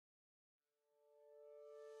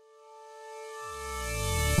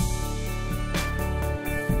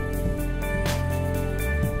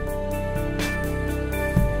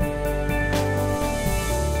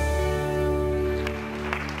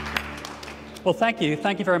Well, thank you.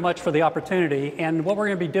 Thank you very much for the opportunity. And what we're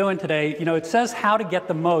going to be doing today, it says how to get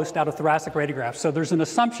the most out of thoracic radiographs. So there's an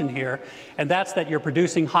assumption here, and that's that you're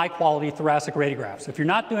producing high-quality thoracic radiographs. If you're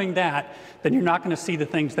not doing that, then you're not going to see the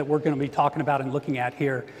things that we're going to be talking about and looking at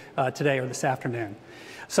here today or this afternoon.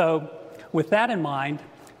 So with that in mind,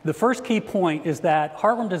 the first key point is that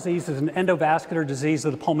heartworm disease is an endovascular disease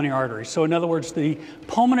of the pulmonary arteries. So in other words, the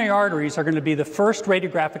pulmonary arteries are going to be the first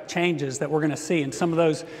radiographic changes that we're going to see. And some of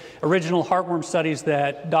those original heartworm studies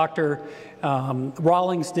that Dr.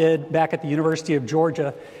 Rawlings did back at the University of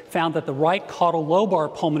Georgia found that the right caudal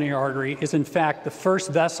lobar pulmonary artery is in fact the first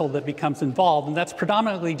vessel that becomes involved. And that's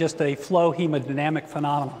predominantly just a flow hemodynamic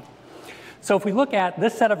phenomenon. So if we look at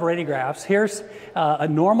this set of radiographs, here's a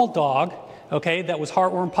normal dog, okay, that was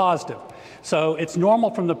heartworm positive. So it's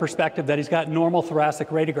normal from the perspective that he's got normal thoracic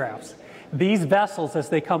radiographs. These vessels, as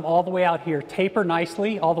they come all the way out here, taper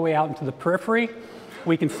nicely all the way out into the periphery.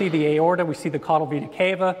 We can see the aorta, we see the caudal vena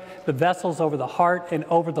cava, the vessels over the heart and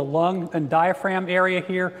over the lung and diaphragm area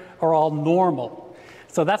here are all normal.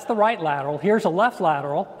 So that's the right lateral. Here's a left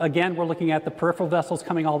lateral. Again, we're looking at the peripheral vessels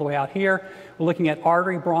coming all the way out here. We're looking at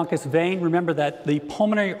artery, bronchus, vein. Remember that the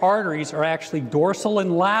pulmonary arteries are actually dorsal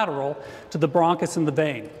and lateral to the bronchus and the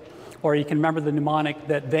vein. Or you can remember the mnemonic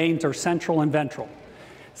that veins are central and ventral.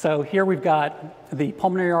 So here we've got the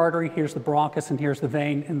pulmonary artery, here's the bronchus, and here's the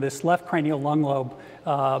vein in this left cranial lung lobe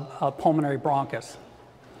pulmonary bronchus.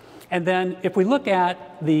 And then if we look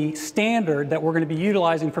at the standard that we're going to be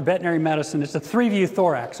utilizing for veterinary medicine, it's a three-view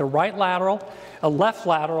thorax, a right lateral, a left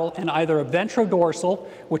lateral, and either a ventrodorsal,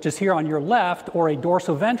 which is here on your left, or a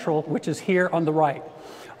dorsoventral, which is here on the right.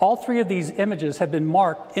 All three of these images have been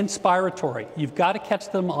marked inspiratory. You've got to catch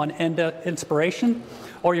them on inspiration,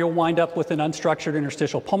 or you'll wind up with an unstructured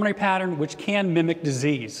interstitial pulmonary pattern, which can mimic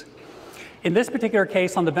disease. In this particular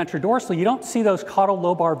case on the ventrodorsal, you don't see those caudal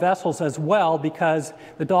lobar vessels as well because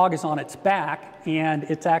the dog is on its back and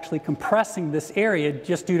it's actually compressing this area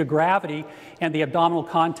just due to gravity and the abdominal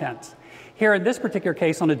contents. Here in this particular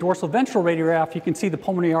case on a dorsal ventral radiograph, you can see the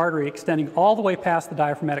pulmonary artery extending all the way past the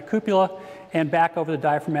diaphragmatic cupula and back over the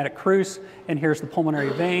diaphragmatic crus. And here's the pulmonary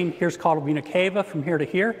vein. Here's caudal vena cava from here to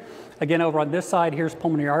here. Again, over on this side, here's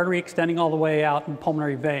pulmonary artery extending all the way out and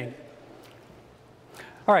pulmonary vein.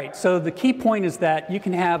 All right, so the key point is that you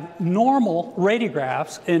can have normal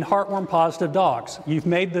radiographs in heartworm positive dogs. You've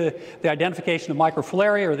made the identification of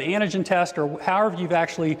microfilaria or the antigen test or however you've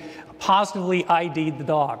actually positively ID'd the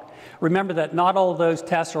dog. Remember that not all of those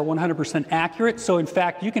tests are 100% accurate, so in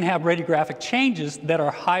fact you can have radiographic changes that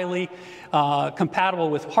are highly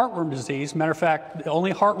compatible with heartworm disease. Matter of fact,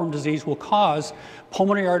 only heartworm disease will cause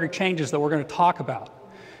pulmonary artery changes that we're going to talk about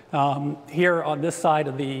here on this side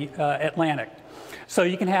of the Atlantic. So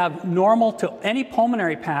you can have normal to any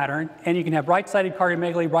pulmonary pattern, and you can have right-sided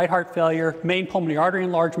cardiomegaly, right heart failure, main pulmonary artery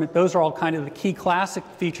enlargement. Those are all kind of the key classic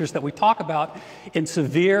features that we talk about in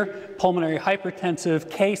severe pulmonary hypertensive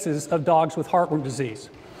cases of dogs with heartworm disease.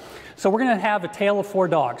 So we're going to have a tale of four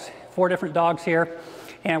dogs, four different dogs here.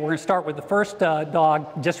 And we're going to start with the first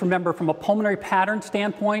dog. Just remember, from a pulmonary pattern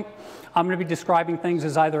standpoint, I'm going to be describing things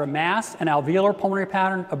as either a mass, an alveolar pulmonary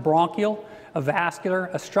pattern, a bronchial, a vascular,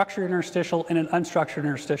 a structured interstitial, and an unstructured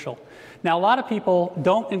interstitial. Now, a lot of people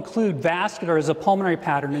don't include vascular as a pulmonary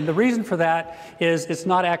pattern, and the reason for that is it's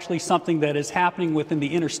not actually something that is happening within the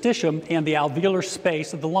interstitium and the alveolar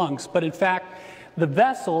space of the lungs, but in fact, the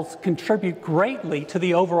vessels contribute greatly to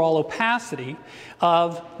the overall opacity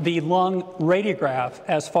of the lung radiograph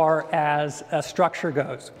as far as structure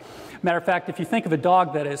goes. Matter of fact, if you think of a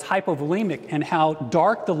dog that is hypovolemic and how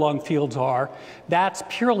dark the lung fields are, that's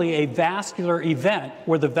purely a vascular event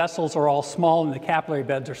where the vessels are all small and the capillary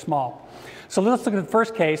beds are small. So let's look at the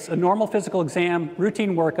first case, a normal physical exam,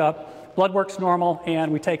 routine workup, blood work's normal,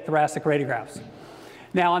 and we take thoracic radiographs.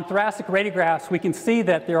 Now, on thoracic radiographs, we can see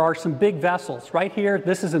that there are some big vessels. Right here,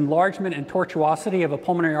 this is enlargement and tortuosity of a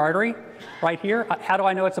pulmonary artery. Right here, how do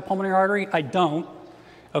I know it's a pulmonary artery? I don't.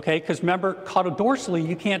 Okay, because remember, caudodorsally,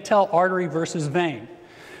 you can't tell artery versus vein.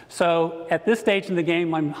 So at this stage in the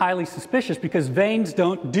game, I'm highly suspicious because veins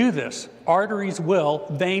don't do this. Arteries will,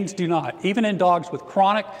 veins do not. Even in dogs with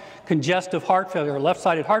chronic congestive heart failure or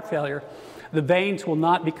left-sided heart failure, the veins will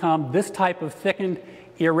not become this type of thickened,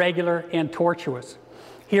 irregular, and tortuous.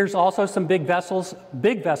 Here's also some big vessels,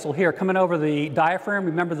 big vessel here coming over the diaphragm.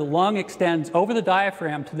 Remember, the lung extends over the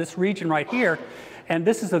diaphragm to this region right here. And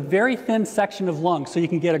this is a very thin section of lung, so you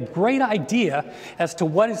can get a great idea as to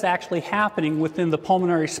what is actually happening within the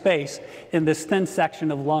pulmonary space in this thin section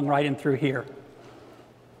of lung right in through here.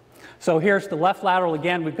 So here's the left lateral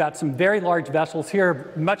again. We've got some very large vessels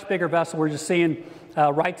here, much bigger vessel. We're just seeing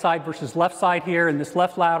right side versus left side here in this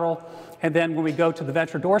left lateral. And then when we go to the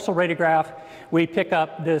ventrodorsal radiograph, we pick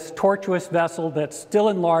up this tortuous vessel that's still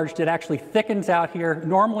enlarged. It actually thickens out here.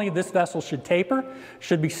 Normally, this vessel should taper,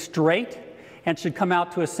 should be straight, and should come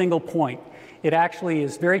out to a single point. It actually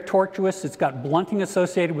is very tortuous. It's got blunting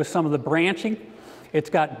associated with some of the branching.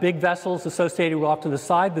 It's got big vessels associated off to the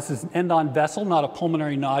side. This is an end-on vessel, not a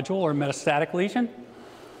pulmonary nodule or metastatic lesion.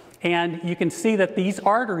 And you can see that these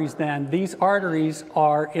arteries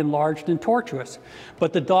are enlarged and tortuous.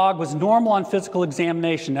 But the dog was normal on physical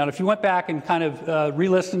examination. Now, if you went back and kind of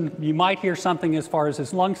re-listened, you might hear something as far as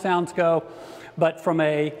his lung sounds go. But from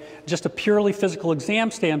just a purely physical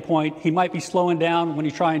exam standpoint, he might be slowing down when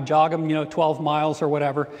you try and jog him, 12 miles or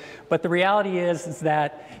whatever. But the reality is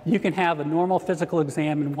that you can have a normal physical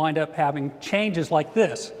exam and wind up having changes like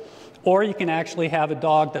this. Or you can actually have a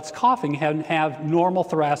dog that's coughing and have normal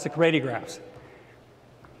thoracic radiographs.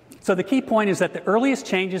 So the key point is that the earliest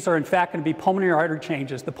changes are in fact going to be pulmonary artery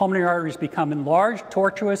changes. The pulmonary arteries become enlarged,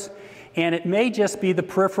 tortuous, and it may just be the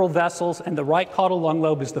peripheral vessels, and the right caudal lung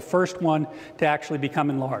lobe is the first one to actually become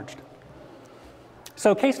enlarged.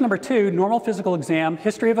 So case number 2, normal physical exam,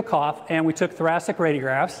 history of a cough, and we took thoracic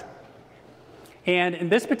radiographs. And in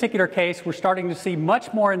this particular case, we're starting to see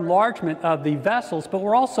much more enlargement of the vessels, but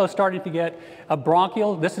we're also starting to get a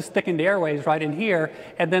bronchial, this is thickened airways right in here,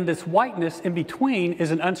 and then this whiteness in between is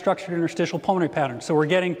an unstructured interstitial pulmonary pattern. So we're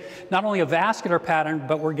getting not only a vascular pattern,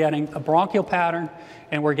 but we're getting a bronchial pattern,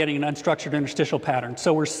 and we're getting an unstructured interstitial pattern.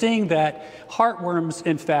 So we're seeing that heartworms,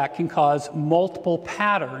 in fact, can cause multiple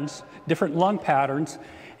patterns, different lung patterns,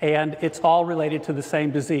 and it's all related to the same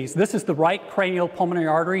disease. This is the right cranial pulmonary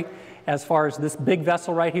artery, as far as this big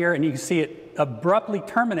vessel right here, and you can see it abruptly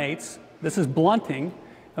terminates. This is blunting,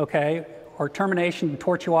 okay, or termination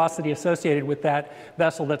tortuosity associated with that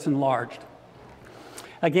vessel that's enlarged.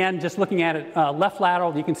 Again, just looking at it left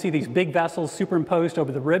lateral, you can see these big vessels superimposed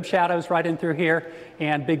over the rib shadows right in through here,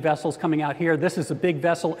 and big vessels coming out here. This is a big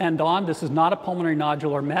vessel end on. This is not a pulmonary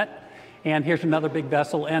nodule or met, and here's another big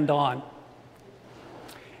vessel end on.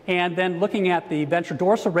 And then looking at the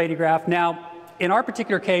ventrodorsal radiograph, now, in our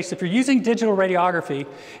particular case, if you're using digital radiography,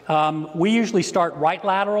 we usually start right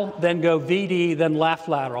lateral, then go VD, then left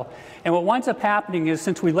lateral. And what winds up happening is,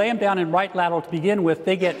 since we lay them down in right lateral to begin with,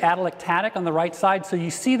 they get atelectatic on the right side, so you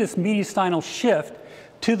see this mediastinal shift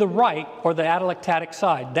to the right, or the atelectatic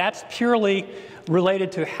side. That's purely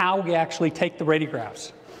related to how we actually take the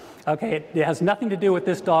radiographs. Okay, it has nothing to do with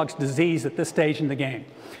this dog's disease at this stage in the game.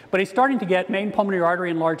 But he's starting to get main pulmonary artery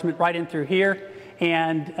enlargement right in through here.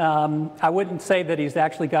 And I wouldn't say that he's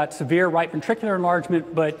actually got severe right ventricular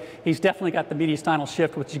enlargement, but he's definitely got the mediastinal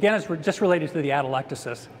shift, which again is just related to the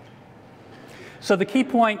atelectasis. So the key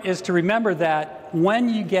point is to remember that when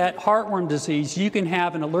you get heartworm disease, you can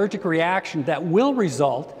have an allergic reaction that will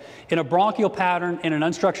result in a bronchial pattern and an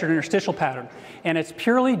unstructured interstitial pattern. And it's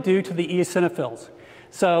purely due to the eosinophils.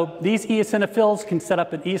 So these eosinophils can set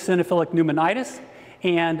up an eosinophilic pneumonitis.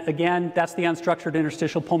 And again, that's the unstructured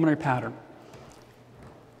interstitial pulmonary pattern.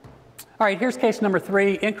 All right, here's case number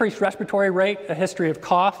 3, increased respiratory rate, a history of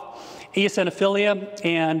cough, eosinophilia,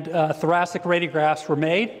 and thoracic radiographs were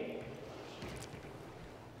made.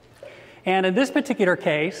 And in this particular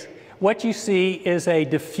case, what you see is a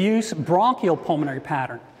diffuse bronchial pulmonary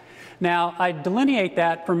pattern. Now, I delineate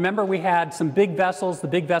that. Remember, we had some big vessels. The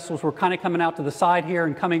big vessels were kind of coming out to the side here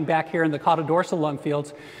and coming back here in the caudodorsal lung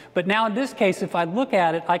fields. But now in this case, if I look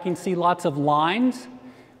at it, I can see lots of lines,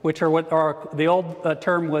 which are what are, the old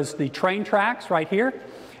term was the train tracks right here.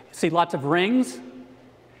 See lots of rings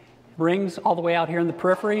all the way out here in the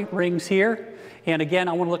periphery, rings here. And again,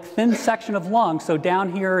 I want to look thin section of lung. So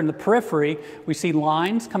down here in the periphery, we see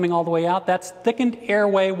lines coming all the way out. That's thickened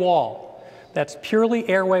airway wall. That's purely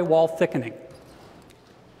airway wall thickening.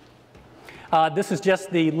 This is just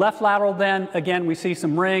the left lateral then. Again, we see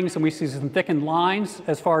some rings and we see some thickened lines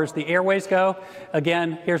as far as the airways go.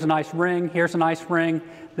 Again, here's a nice ring, here's a nice ring.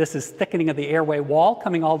 This is thickening of the airway wall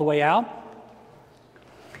coming all the way out.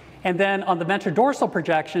 And then on the ventrodorsal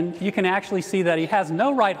projection, you can actually see that he has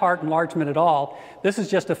no right heart enlargement at all. This is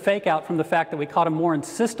just a fake out from the fact that we caught him more in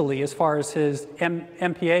systole as far as his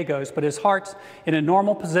MPA goes, but his heart's in a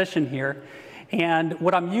normal position here. And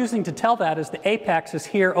what I'm using to tell that is the apex is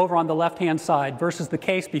here over on the left-hand side versus the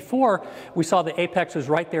case before we saw the apex was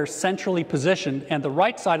right there centrally positioned and the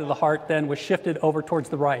right side of the heart then was shifted over towards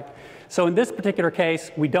the right. So in this particular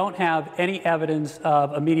case, we don't have any evidence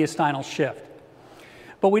of a mediastinal shift.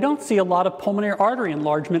 But we don't see a lot of pulmonary artery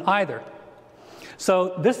enlargement either.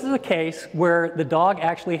 So this is a case where the dog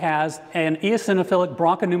actually has an eosinophilic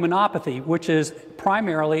bronchopneumonopathy, which is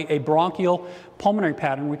primarily a bronchial pulmonary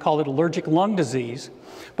pattern. We call it allergic lung disease.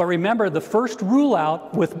 But remember, the first rule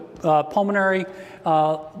out with pulmonary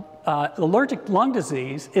allergic lung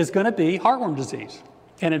disease is going to be heartworm disease.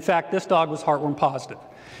 And in fact, this dog was heartworm positive.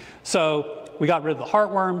 So we got rid of the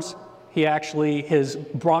heartworms. He actually, his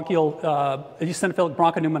bronchial eosinophilic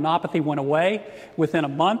bronchopneumonopathy went away within a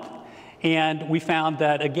month. And we found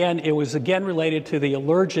that, again, it was again related to the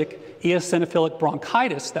allergic eosinophilic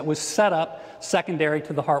bronchitis that was set up secondary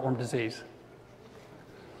to the heartworm disease.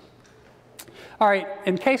 All right,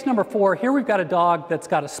 in case number 4, here we've got a dog that's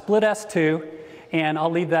got a split S2, and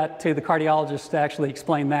I'll leave that to the cardiologist to actually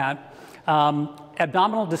explain that.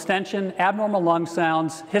 Abdominal distension, abnormal lung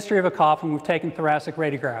sounds, history of a cough, and we've taken thoracic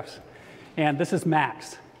radiographs. And this is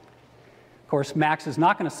Max. Of course, Max is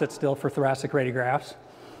not going to sit still for thoracic radiographs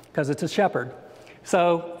because it's a shepherd.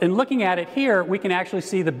 So in looking at it here, we can actually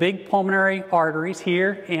see the big pulmonary arteries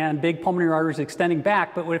here and big pulmonary arteries extending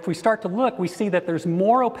back. But if we start to look, we see that there's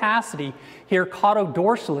more opacity here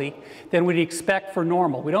caudodorsally than we'd expect for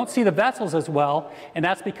normal. We don't see the vessels as well, and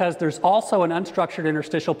that's because there's also an unstructured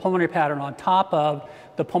interstitial pulmonary pattern on top of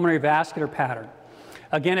the pulmonary vascular pattern.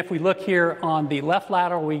 Again, if we look here on the left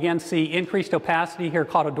lateral, we again see increased opacity here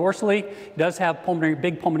caudodorsally. He does have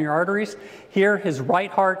big pulmonary arteries. Here, his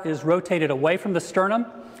right heart is rotated away from the sternum.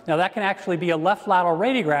 Now, that can actually be a left lateral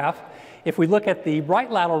radiograph. If we look at the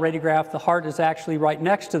right lateral radiograph, the heart is actually right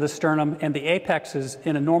next to the sternum and the apex is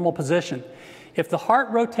in a normal position. If the heart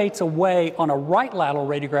rotates away on a right lateral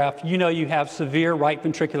radiograph, you know you have severe right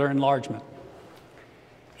ventricular enlargement.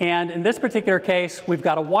 And in this particular case, we've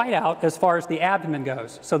got a whiteout as far as the abdomen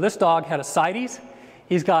goes. So this dog had ascites.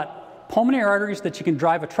 He's got pulmonary arteries that you can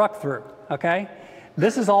drive a truck through, okay?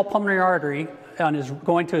 This is all pulmonary artery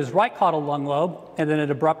going to his right caudal lung lobe, and then it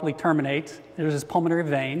abruptly terminates. There's his pulmonary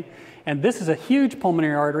vein. And this is a huge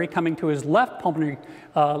pulmonary artery coming to his left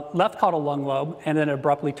caudal lung lobe, and then it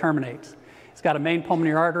abruptly terminates. He's got a main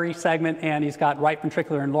pulmonary artery segment, and he's got right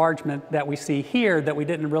ventricular enlargement that we see here that we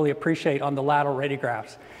didn't really appreciate on the lateral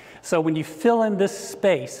radiographs. So when you fill in this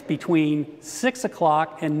space between 6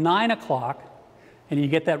 o'clock and 9 o'clock, and you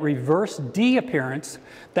get that reverse D appearance,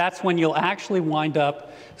 that's when you'll actually wind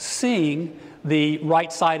up seeing the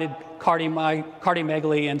right-sided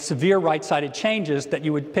cardiomegaly and severe right-sided changes that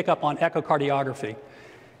you would pick up on echocardiography.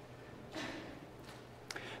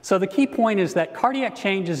 So the key point is that cardiac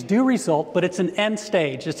changes do result, but it's an end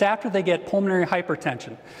stage. It's after they get pulmonary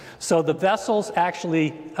hypertension. So the vessels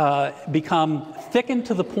actually become thickened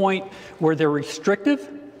to the point where they're restrictive,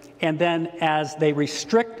 and then as they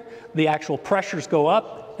restrict, the actual pressures go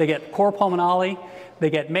up. They get cor pulmonale, they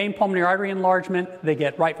get main pulmonary artery enlargement, they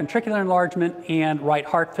get right ventricular enlargement, and right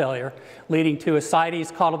heart failure, leading to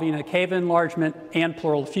ascites, caudal vena cava enlargement, and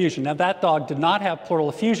pleural effusion. Now that dog did not have pleural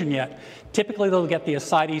effusion yet. Typically they'll get the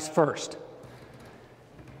ascites first.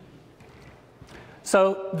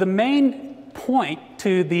 So the main point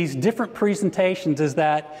to these different presentations is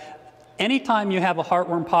that anytime you have a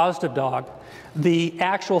heartworm positive dog, the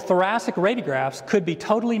actual thoracic radiographs could be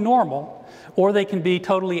totally normal or they can be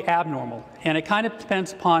totally abnormal. And it kind of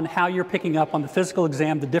depends upon how you're picking up on the physical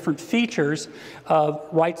exam the different features of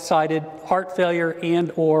right-sided heart failure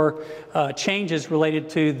and or changes related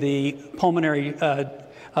to the pulmonary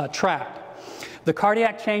tract. The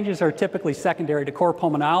cardiac changes are typically secondary to cor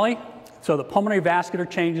pulmonale, so the pulmonary vascular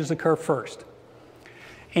changes occur first.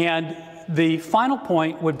 And the final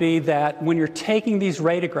point would be that when you're taking these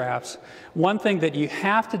radiographs, one thing that you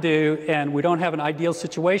have to do, and we don't have an ideal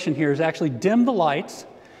situation here, is actually dim the lights,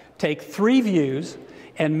 take 3 views,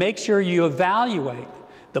 and make sure you evaluate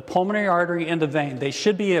the pulmonary artery and the vein. They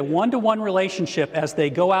should be a 1-to-1 relationship as they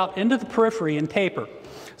go out into the periphery and taper.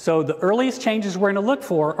 So the earliest changes we're going to look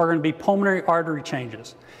for are going to be pulmonary artery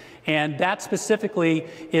changes. And that specifically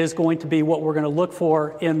is going to be what we're going to look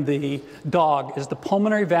for in the dog, is the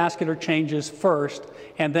pulmonary vascular changes first,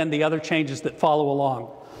 and then the other changes that follow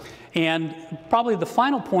along. And probably the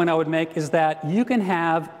final point I would make is that you can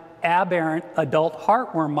have aberrant adult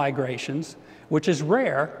heartworm migrations, which is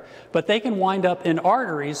rare, but they can wind up in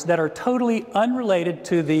arteries that are totally unrelated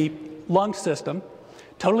to the lung system,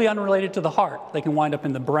 totally unrelated to the heart. They can wind up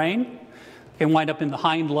in the brain, can wind up in the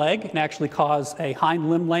hind leg and actually cause a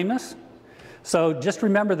hind limb lameness. So just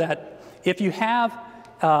remember that if you have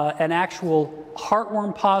an actual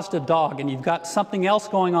heartworm positive dog and you've got something else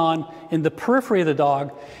going on in the periphery of the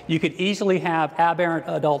dog, you could easily have aberrant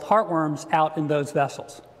adult heartworms out in those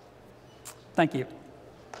vessels. Thank you.